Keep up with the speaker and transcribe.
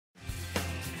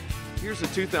Here's a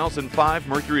 2005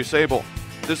 Mercury Sable.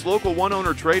 This local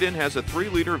one-owner trade-in has a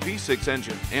 3-liter V6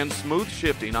 engine and smooth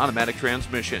shifting automatic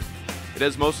transmission. It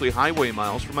has mostly highway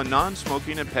miles from a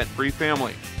non-smoking and pet-free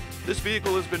family. This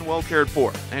vehicle has been well cared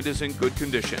for and is in good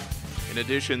condition. In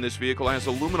addition, this vehicle has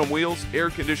aluminum wheels, air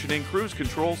conditioning, cruise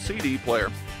control, CD player,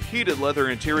 heated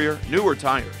leather interior, newer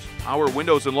tires, power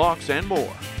windows and locks, and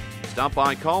more. Stop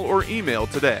by, call, or email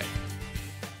today.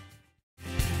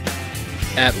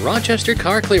 At Rochester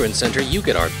Car Clearance Center, you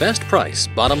get our best price,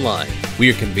 bottom line. We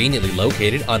are conveniently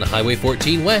located on Highway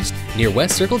 14 West near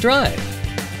West Circle Drive.